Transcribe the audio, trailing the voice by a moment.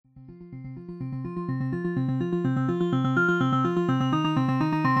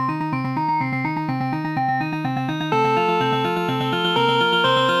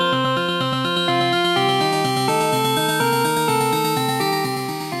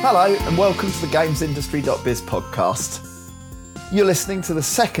Hello and welcome to the GamesIndustry.biz podcast. You're listening to the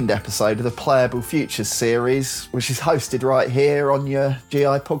second episode of the Playable Futures series, which is hosted right here on your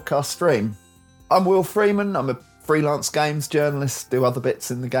GI podcast stream. I'm Will Freeman, I'm a freelance games journalist, do other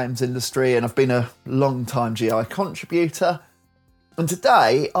bits in the games industry, and I've been a long-time GI contributor. And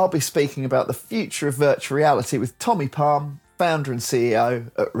today I'll be speaking about the future of virtual reality with Tommy Palm, founder and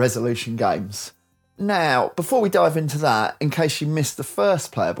CEO at Resolution Games. Now, before we dive into that, in case you missed the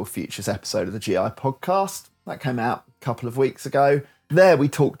first Playable Futures episode of the GI podcast, that came out a couple of weeks ago, there we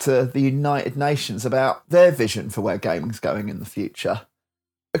talked to the United Nations about their vision for where gaming's going in the future.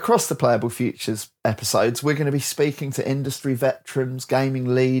 Across the Playable Futures episodes, we're going to be speaking to industry veterans,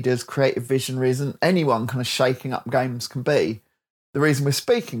 gaming leaders, creative visionaries, and anyone kind of shaking up games can be. The reason we're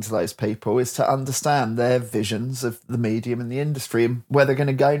speaking to those people is to understand their visions of the medium and the industry and where they're going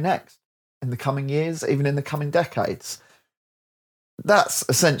to go next in the coming years, even in the coming decades. That's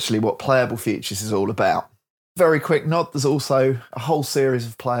essentially what Playable Futures is all about. Very quick nod, there's also a whole series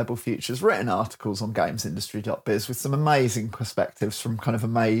of Playable Futures written articles on GamesIndustry.biz with some amazing perspectives from kind of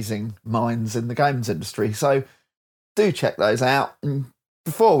amazing minds in the games industry. So do check those out. And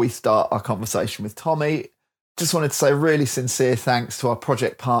before we start our conversation with Tommy, just wanted to say a really sincere thanks to our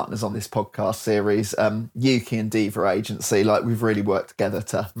project partners on this podcast series, Yuki and Diva Agency. We've really worked together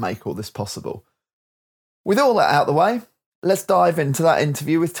to make all this possible. With all that out of the way, let's dive into that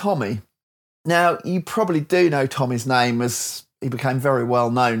interview with Tommy. Now, you probably do know Tommy's name as he became very well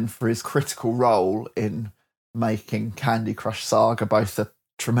known for his critical role in making Candy Crush Saga both a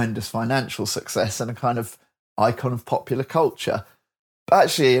tremendous financial success and a kind of icon of popular culture. But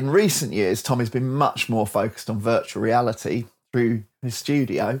actually, in recent years, Tommy's been much more focused on virtual reality through his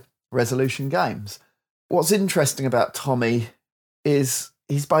studio, Resolution Games. What's interesting about Tommy is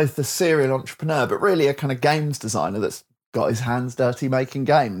he's both a serial entrepreneur, but really a kind of games designer that's got his hands dirty making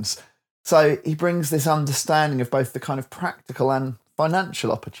games. So he brings this understanding of both the kind of practical and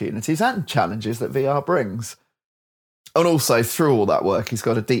financial opportunities and challenges that VR brings. And also, through all that work, he's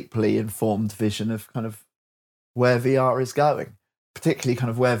got a deeply informed vision of kind of where VR is going. Particularly kind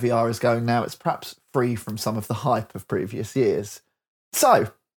of where VR is going now, it's perhaps free from some of the hype of previous years.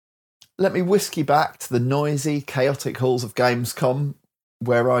 So, let me whisk you back to the noisy, chaotic halls of Gamescom,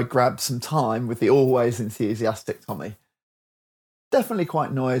 where I grabbed some time with the always enthusiastic Tommy. Definitely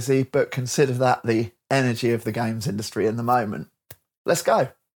quite noisy, but consider that the energy of the games industry in the moment. Let's go.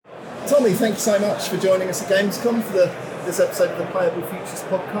 Tommy, thank you so much for joining us at Gamescom for this episode of the Playable Futures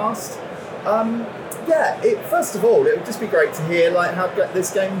podcast. First of all, it would just be great to hear how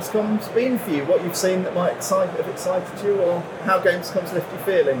this Gamescom's been for you, what you've seen that might have excited you, or how Gamescom's left you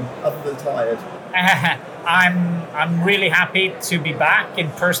feeling, other than tired. I'm really happy to be back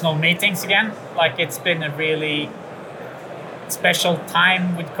in personal meetings again. It's been a really special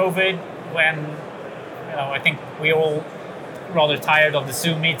time with COVID when I think we all rather tired of the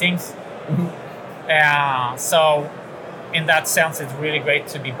Zoom meetings. Mm-hmm. So in that sense, it's really great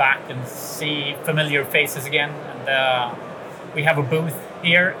to be back and see familiar faces again. And we have a booth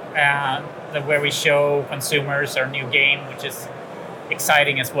here where we show consumers our new game, which is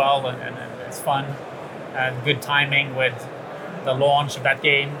exciting as well, and it's fun. Good timing with the launch of that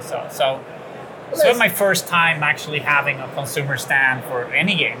game. So my first time actually having a consumer stand for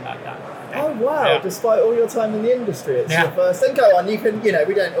any game like that. Oh wow! Yeah. Despite all your time in the industry, it's your first. Then go on. You can. We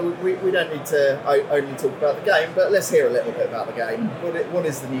don't need to only talk about the game, but let's hear a little bit about the game. What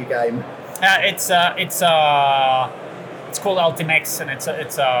is the new game? It's called Ultimex, and it's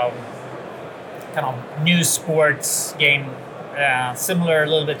a kind of new sports game, similar a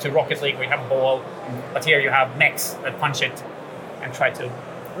little bit to Rocket League, where you have a ball, but here you have mechs that punch it and try to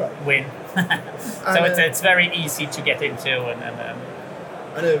win. So it's very easy to get into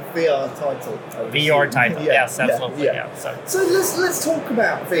and a VR title. VR title, yes, absolutely. Yeah. So let's talk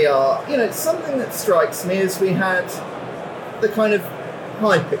about VR. Something that strikes me is we had the kind of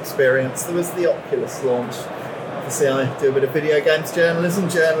hype experience. There was the Oculus launch. Obviously, I do a bit of video games journalism.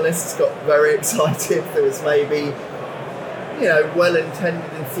 Journalists got very excited. There was maybe,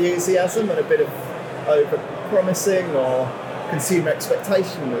 well-intended enthusiasm and a bit of over-promising or consumer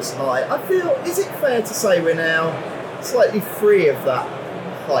expectation was high. I feel, is it fair to say we're now slightly free of that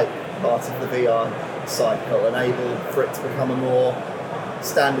hype part of the VR cycle and able for it to become a more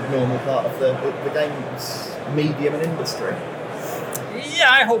standard, normal part of the games medium and industry?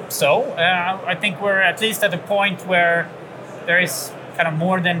 Yeah, I hope so. I think we're at least at a point where there is kind of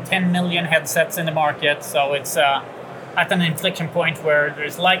more than 10 million headsets in the market, so it's at an inflection point where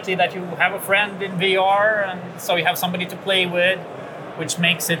it's likely that you have a friend in VR, and so you have somebody to play with, which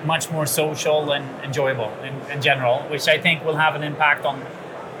makes it much more social and enjoyable in general, which I think will have an impact on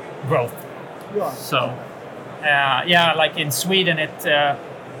growth. Right. So, like in Sweden,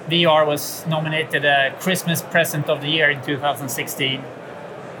 VR was nominated a Christmas present of the year in 2016,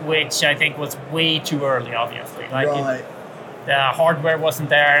 which I think was way too early, obviously. Right. The hardware wasn't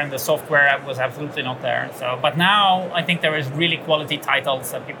there and the software was absolutely not there. So, but now I think there is really quality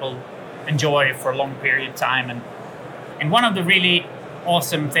titles that people enjoy for a long period of time. And one of the really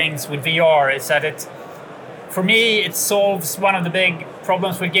awesome things with VR is that for me, it solves one of the big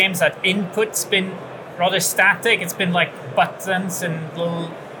problems with games, that input's been rather static. It's been like buttons and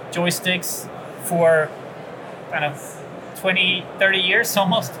little joysticks for kind of 20, 30 years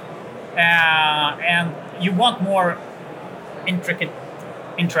almost. And you want more intricate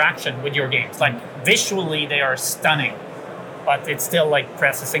interaction with your games. Like visually, they are stunning, but it's still like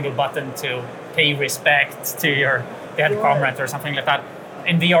press a single button to pay respect to your dead comrade or something like that.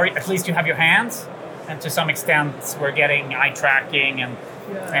 In VR, at least you have your hands, and to some extent, we're getting eye tracking and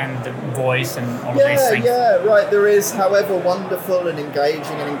voice and all of these things. Yeah, right. There is, however wonderful and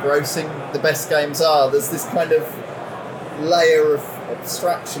engaging and engrossing the best games are, there's this kind of layer of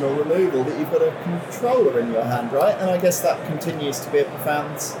abstraction or removal that you've got a controller in your hand, right? And I guess that continues to be a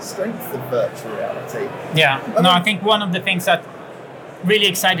profound strength of virtual reality. Yeah. I think one of the things that really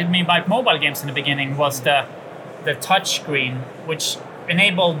excited me about mobile games in the beginning was the touch screen, which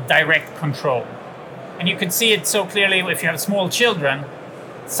enabled direct control. And you could see it so clearly if you have small children.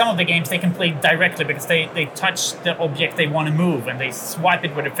 Some of the games they can play directly because they touch the object they want to move and they swipe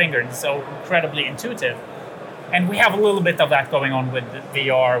it with a finger. It's so incredibly intuitive. And we have a little bit of that going on with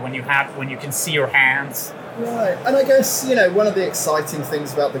VR when you can see your hands. Right, and I guess, one of the exciting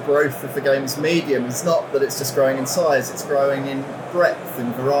things about the growth of the games medium is not that it's just growing in size, it's growing in breadth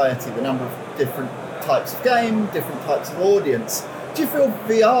and variety, the number of different types of game, different types of audience. Do you feel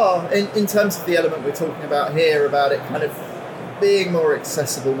VR, in terms of the element we're talking about here, about it kind of being more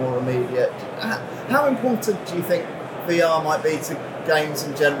accessible, more immediate, how important do you think VR might be to games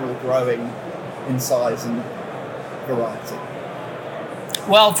in general growing in size and variety?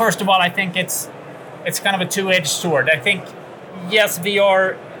 Well, first of all, I think it's kind of a two-edged sword. I think, yes,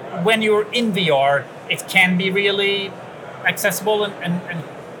 VR, when you're in VR, it can be really accessible and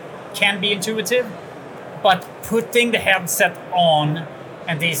can be intuitive, but putting the headset on,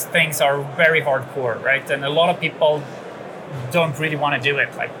 and these things are very hardcore, right? And a lot of people don't really want to do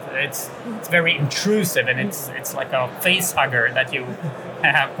it. Like it's very intrusive, and it's like a face hugger that you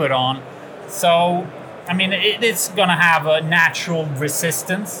have put on. So, I mean, it's going to have a natural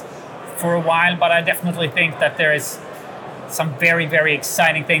resistance for a while, but I definitely think that there is some very, very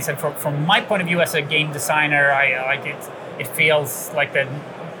exciting things. And from my point of view as a game designer, I like it. It feels like the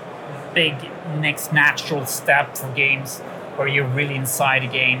big next natural step for games where you're really inside the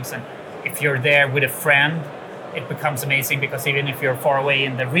games. And if you're there with a friend, it becomes amazing, because even if you're far away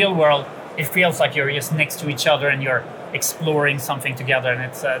in the real world, it feels like you're just next to each other and you're exploring something together. And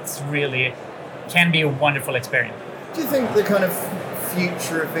it's really can be a wonderful experience. Do you think the kind of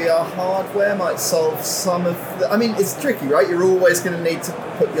future of VR hardware might solve some of the... I mean, it's tricky, right? You're always going to need to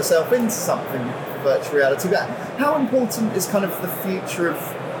put yourself into something for virtual reality. But how important is kind of the future of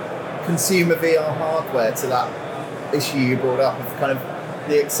consumer VR hardware to that issue you brought up of kind of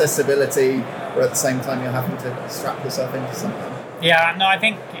the accessibility, where at the same time you're having to strap yourself into something? Yeah, no, I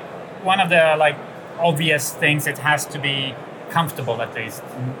think one of the obvious things, it has to be comfortable at least,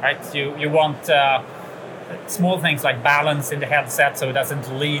 right? You want small things like balance in the headset so it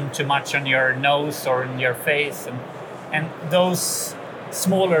doesn't lean too much on your nose or in your face, and those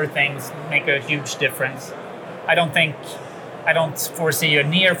smaller things make a huge difference. I don't foresee a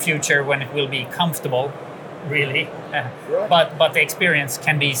near future when it will be comfortable, really, right. but the experience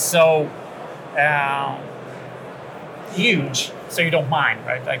can be so huge, so you don't mind,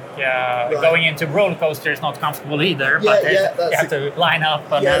 right? Right. Going into roller coaster is not comfortable either, but you have to line up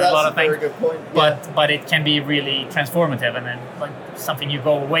and a lot of things. Very good point. But it can be really transformative, and then something you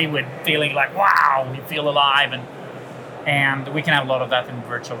go away with feeling like, wow, you feel alive, and we can have a lot of that in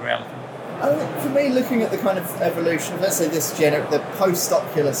virtual reality. For me, looking at the kind of evolution of, let's say, the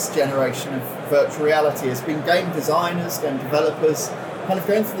post-Oculus generation of virtual reality has been game designers, game developers, kind of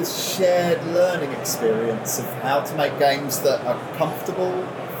going through this shared learning experience of how to make games that are comfortable,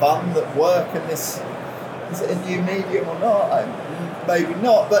 fun, that work in this... Is it a new medium or not? Maybe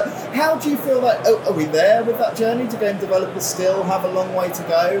not, but how do you feel like... Are we there with that journey? Do game developers still have a long way to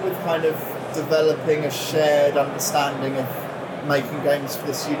go with kind of developing a shared understanding of making games for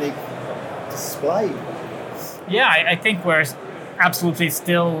this unique display? Yeah, I think we're absolutely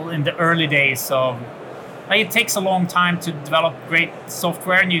still in the early days of... it takes a long time to develop great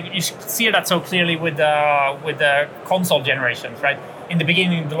software, and you see that so clearly with the console generations, right? in the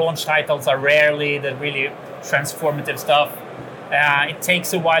beginning, the launch titles are rarely the really transformative stuff. It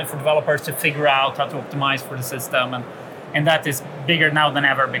takes a while for developers to figure out how to optimize for the system, and that is bigger now than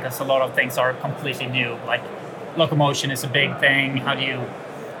ever because a lot of things are completely new. Like locomotion is a big thing. How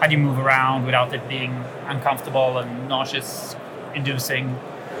do you move around without it being uncomfortable and nauseous inducing?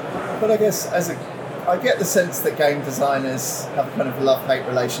 But I guess I get the sense that game designers have a kind of love-hate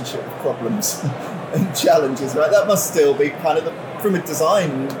relationship with problems and challenges, right? That must still be kind of from a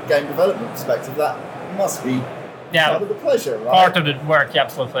design game development perspective, that must be part of the pleasure, right? Part of the work, yeah,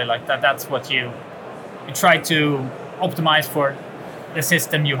 absolutely. Like that's what you try to optimize for the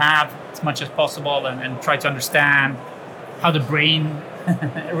system you have as much as possible and try to understand how the brain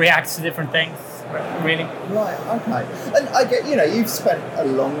reacts to different things, really. Right, okay. And I get, you've spent a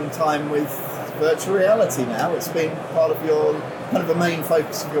long time with virtual reality now. It's been part of your, kind of a main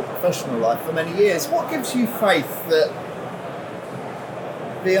focus of your professional life for many years. What gives you faith that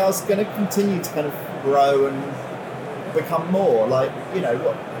VR is going to continue to kind of grow and become more? Like,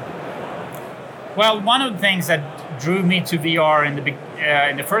 what? Well, one of the things that drew me to VR in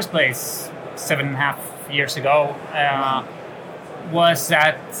the first place 7.5 years ago was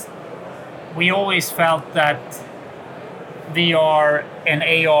that we always felt that VR and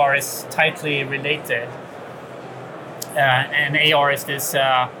AR is tightly related. And AR is this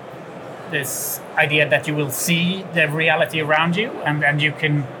idea that you will see the reality around you, and you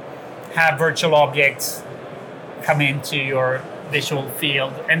can have virtual objects come into your visual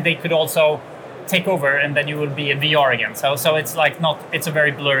field, and they could also take over, and then you will be in VR again. So it's it's a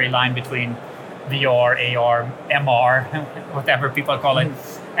very blurry line between VR, AR, MR, whatever people call it.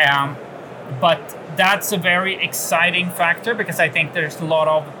 But that's a very exciting factor because I think there's a lot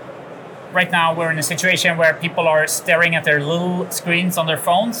of... Right now we're in a situation where people are staring at their little screens on their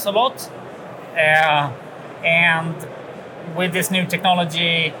phones a lot. And with this new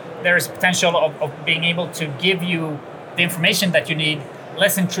technology, there is potential of being able to give you the information that you need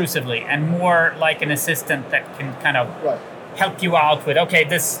less intrusively and more like an assistant that can kind of help you out with, okay,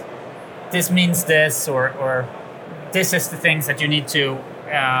 this means this, or this is the things that you need to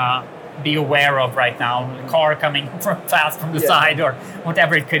be aware of right now. The car coming fast from the side, or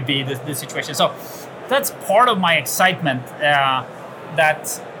whatever it could be, the situation. So that's part of my excitement,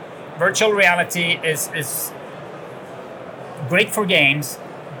 that virtual reality is great for games,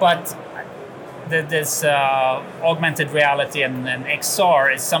 but this augmented reality and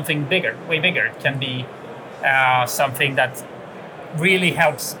XR is something bigger, way bigger. It can be something that really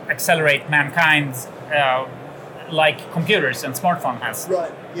helps accelerate mankind, like computers and smartphone has.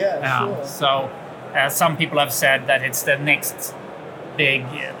 Right, yeah, sure. So some people have said that it's the next big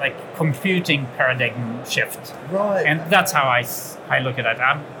computing paradigm shift. Right. And that's how I look at it.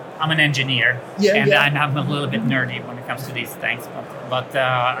 I'm an engineer, and I'm a little bit nerdy when it comes to these things, but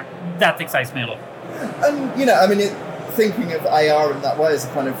that excites me a lot. And thinking of AR in that way as a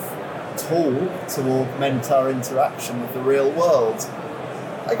kind of tool to augment our interaction with the real world,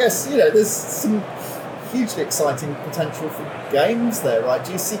 I guess there's some hugely exciting potential for games there, right?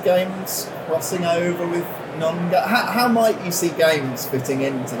 Do you see games crossing over with how might you see games fitting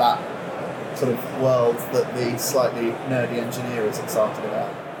into that sort of world that the slightly nerdy engineer is excited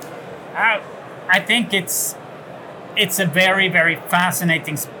about? I think it's a very, very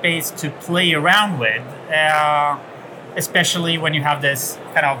fascinating space to play around with, especially when you have this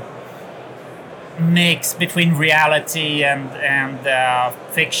kind of mix between reality and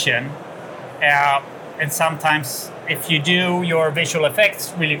fiction. And sometimes if you do your visual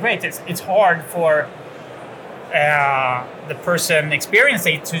effects really great, it's hard for the person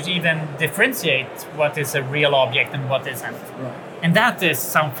experiencing it to even differentiate what is a real object and what isn't. Right. And that is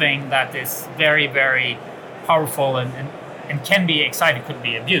something that is very, very powerful and can be exciting, could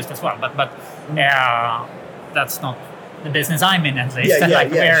be abused as well. But that's not the business I'm in, at least.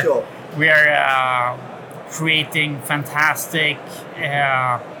 Sure. We're creating fantastic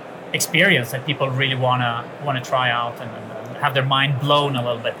experience that people really wanna try out and have their mind blown a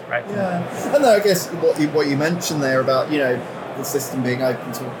little bit, right? Yeah, and I guess what you mentioned there about the system being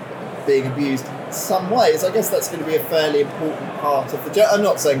open to being abused in some ways, I guess that's going to be a fairly important part of the... I'm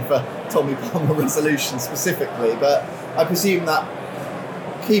not saying for Tommy Palmer Resolution specifically, but I presume that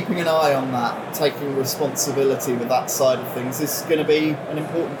keeping an eye on that, taking responsibility with that side of things is going to be an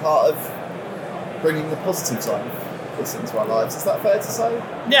important part of bringing the positive side of this into our lives. Is that fair to say?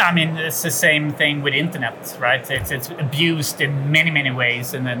 Yeah, I mean, it's the same thing with internet, right? It's abused in many, many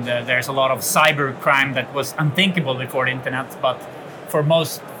ways, and then there's a lot of cyber crime that was unthinkable before the internet, but for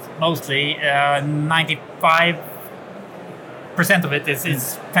mostly 95% of it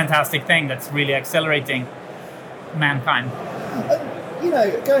is fantastic thing that's really accelerating mankind.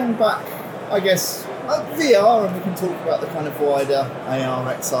 going back, I guess, VR, and we can talk about the kind of wider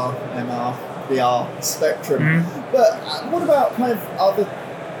AR, XR, MR, VR spectrum. Mm-hmm. But what about kind of other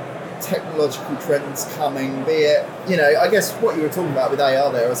technological trends coming, be it, I guess what you were talking about with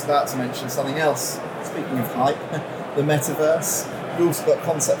AR there, I was about to mention something else. Speaking of hype, the metaverse. We've also got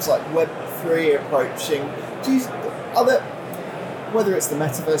concepts like Web3 approaching. Whether it's the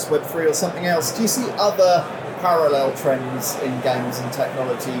metaverse, Web3 or something else, do you see other parallel trends in games and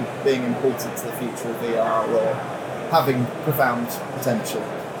technology being important to the future of VR or having profound potential?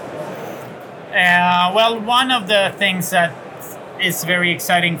 Well, one of the things that is very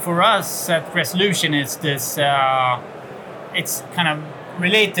exciting for us at Resolution is this. It's kind of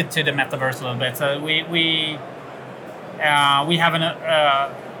related to the metaverse a little bit. So we have an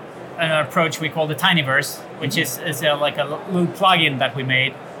approach we call the Tinyverse, which is like a little plugin that we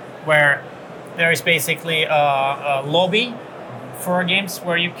made, where there is basically a lobby for our games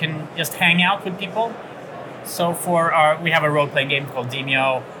where you can just hang out with people. So we have a role-playing game called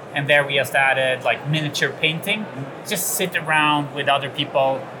Demio, and there we just added like miniature painting. Just sit around with other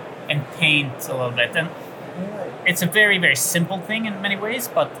people and paint a little bit. And it's a very, very simple thing in many ways,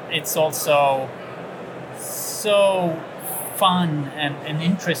 but it's also so fun and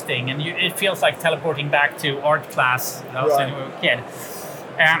interesting. And it feels like teleporting back to art class when we were a kid.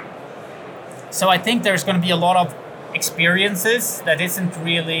 So I think there's going to be a lot of experiences that isn't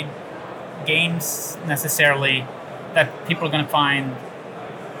really games necessarily that people are going to find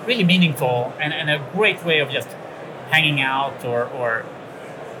really meaningful and a great way of just hanging out or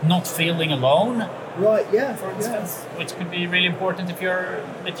not feeling alone. Right, yeah. For instance, which could be really important if you're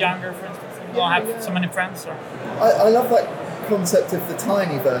a bit younger, for instance, and don't have so many friends. Or I love that concept of the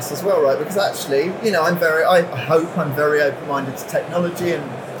Tinyverse as well, right? Because actually, I hope I'm very open-minded to technology and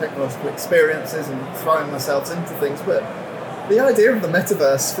technological experiences and throwing myself into things, but the idea of the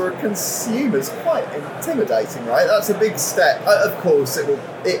metaverse for a consumer is quite intimidating, right? That's a big step. Of course,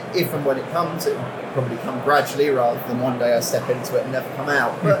 if and when it comes, it will probably come gradually rather than one day I step into it and never come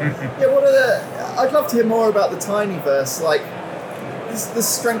out. But I'd love to hear more about the Tinyverse, like the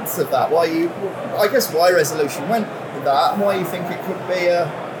strengths of that. Why Resolution went with that, and why you think it could be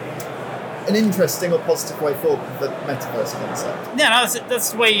an interesting or positive way forward with the metaverse concept. Yeah,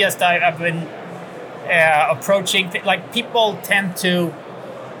 that's the way I've been approaching. Like people tend to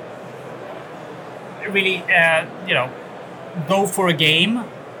really, go for a game,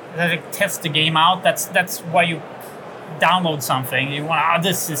 test the game out. That's why you download something. You want,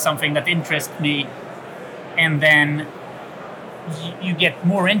 this is something that interests me, and then you get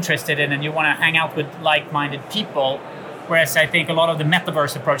more interested in, and you want to hang out with like-minded people. Whereas I think a lot of the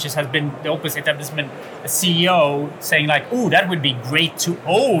metaverse approaches has been the opposite. There's been a CEO saying like, "Ooh, that would be great to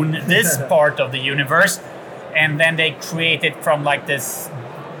own this part of the universe," and then they create it from like this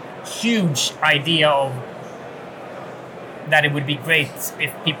huge idea of that it would be great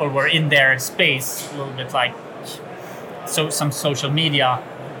if people were in their space, a little bit like some social media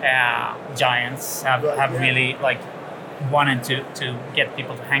giants have really like wanted to get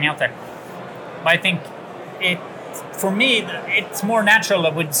people to hang out there. But I think for me, it's more natural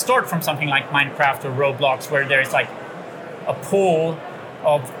that we'd start from something like Minecraft or Roblox, where there's like a pool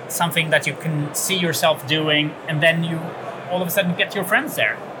of something that you can see yourself doing, and then you all of a sudden get your friends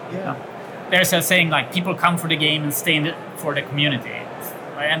there. Yeah. There's a saying like people come for the game and stay for the community.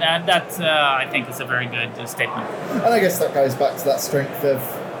 And that, I think, is a very good statement. And I guess that goes back to that strength of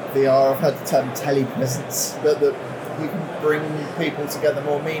VR. I've heard the term telepresence, that you can bring people together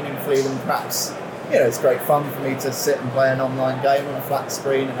more meaningfully than perhaps... it's great fun for me to sit and play an online game on a flat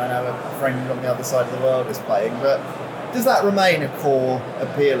screen, and I know a friend on the other side of the world is playing. But does that remain a core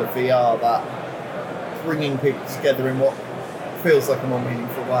appeal of VR, that bringing people together in what feels like a more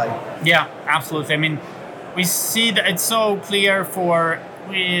meaningful way? Yeah, absolutely. I mean, we see that it's so clear for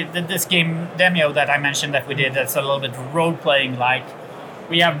this game Demio that I mentioned that we did, that's a little bit role-playing like.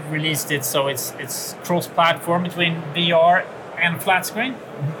 We have released it so it's cross-platform between VR and flat screen.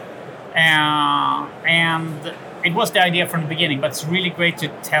 And it was the idea from the beginning, but it's really great to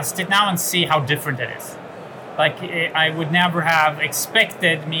test it now and see how different it is. Like, I would never have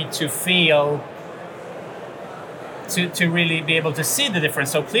expected me to feel to really be able to see the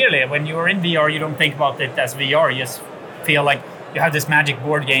difference so clearly. When you're in VR, you don't think about it as VR. You just feel like you have this magic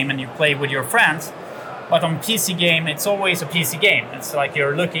board game and you play with your friends. But on PC game, it's always a PC game. It's like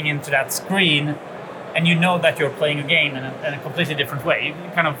you're looking into that screen and you know that you're playing a game in a completely different way. You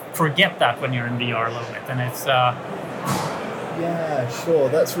kind of forget that when you're in VR a little bit. And it's... Yeah, sure.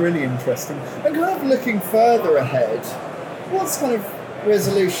 That's really interesting. And kind of looking further ahead, what's kind of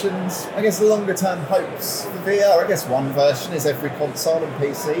resolutions, I guess the longer term hopes for VR? I guess one version is every console and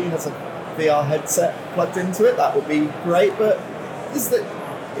PC has a VR headset plugged into it. That would be great, but is that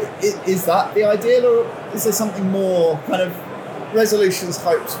the ideal, or is there something more kind of resolutions,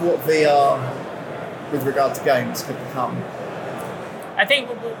 hopes for what VR with regard to games could become? I think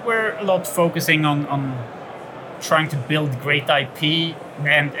we're a lot focusing on trying to build great IP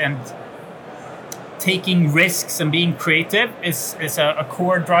and taking risks and being creative is a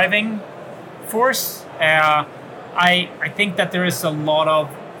core driving force. I think that there is a lot of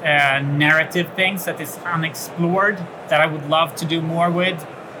narrative things that is unexplored that I would love to do more with.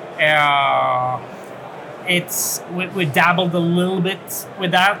 We dabbled a little bit with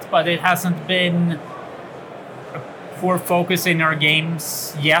that, but it hasn't been a core focus in our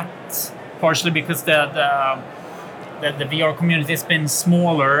games yet, partially because the VR community has been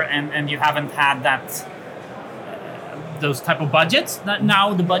smaller and you haven't had that those type of budgets.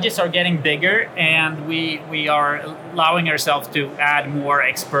 Now the budgets are getting bigger, and we are allowing ourselves to add more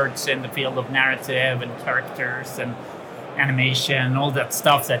experts in the field of narrative and characters and animation and all that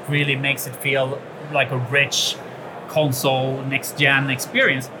stuff that really makes it feel like a rich console next-gen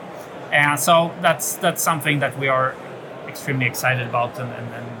experience. And so that's something that we are extremely excited about and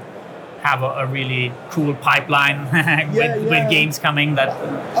have a really cool pipeline with games coming. That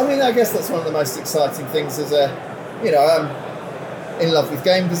I mean, I guess that's one of the most exciting things as I'm in love with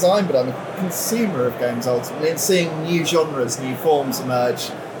game design, but I'm a consumer of games ultimately, and seeing new genres, new forms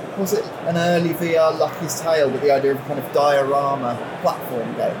emerge. Was it an early VR Lucky's Tale with the idea of a kind of diorama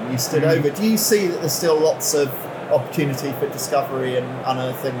platform game you stood over? Do you see that there's still lots of opportunity for discovery and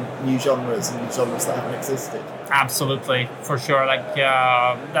unearthing new genres and genres that haven't existed? Absolutely, for sure.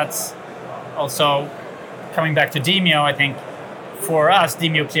 That's also coming back to Demio. I think for us,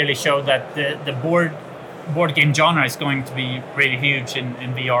 Demio clearly showed that the board game genre is going to be really huge in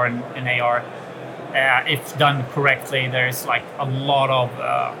VR and AR. If done correctly, there's like a lot of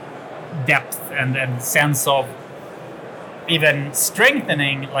depth and sense of even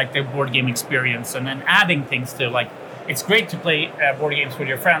strengthening like the board game experience and then adding things to, like, it's great to play board games with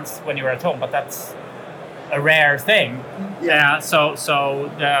your friends when you're at home, but that's a rare thing. So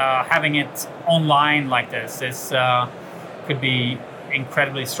having it online like this is could be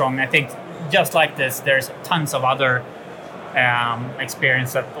incredibly strong. I think just like this, there's tons of other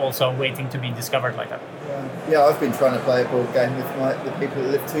experience that also waiting to be discovered like that. Yeah, I've been trying to play a board game with the people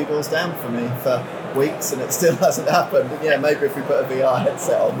that live 2 doors down from me for weeks, and it still hasn't happened. And maybe if we put a VR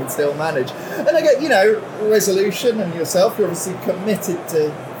headset on, we'd still manage. And I get, Resolution and yourself, you're obviously committed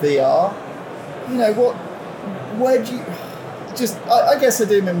to VR. Where do you I guess I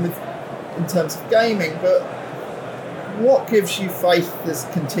do mean in terms of gaming, but what gives you faith there's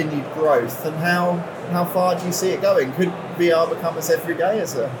continued growth, and how far do you see it going? Could VR become as everyday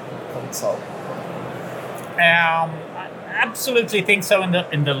as a console? I absolutely think so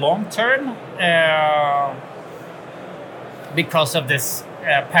in the long term, because of this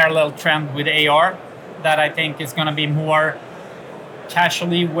parallel trend with AR that I think is going to be more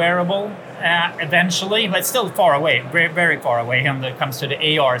casually wearable eventually, but still far away, very, very far away when it comes to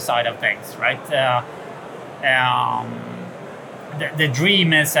the AR side of things, right? The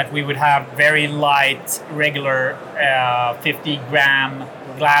dream is that we would have very light, regular 50-gram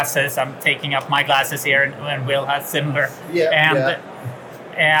glasses. I'm taking up my glasses here, and Will has similar.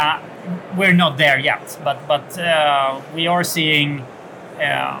 We're not there yet, but we are seeing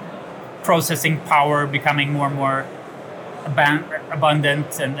processing power becoming more and more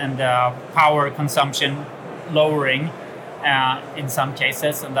abundant, and power consumption lowering in some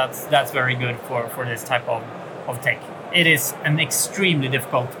cases, and that's very good for this type of tech. It is an extremely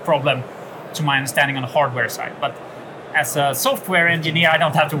difficult problem, to my understanding, on the hardware side. But as a software engineer, I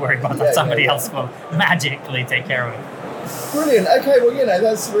don't have to worry about that. Somebody else will magically take care of it. Brilliant. Okay, well,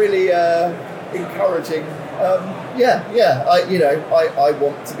 that's really encouraging. I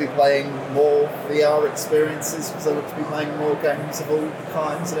want to be playing more VR experiences because I want to be playing more games of all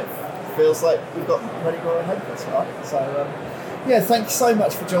kinds, and it feels like we've got plenty more ahead of us, right? So, thank you so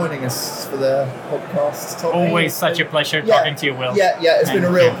much for joining us for the podcast, Tommy. Always such a pleasure talking to you, Will. It's been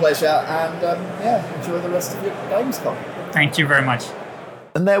a real pleasure, and enjoy the rest of your Gamescom. Thank you very much.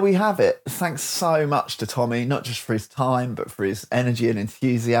 And there we have it. Thanks so much to Tommy, not just for his time, but for his energy and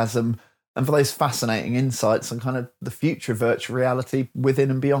enthusiasm, and for those fascinating insights on kind of the future of virtual reality within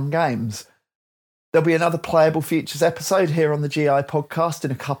and beyond games. There'll be another Playable Futures episode here on the GI podcast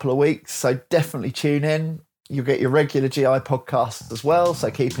in a couple of weeks, so definitely tune in. You'll get your regular GI podcasts as well,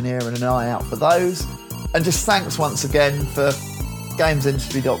 so keep an ear and an eye out for those. And just thanks once again for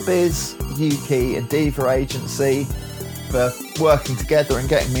GamesIndustry.biz, Yuki and Diva Agency, for working together and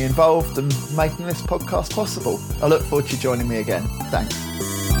getting me involved and making this podcast possible. I look forward to you joining me again. Thanks.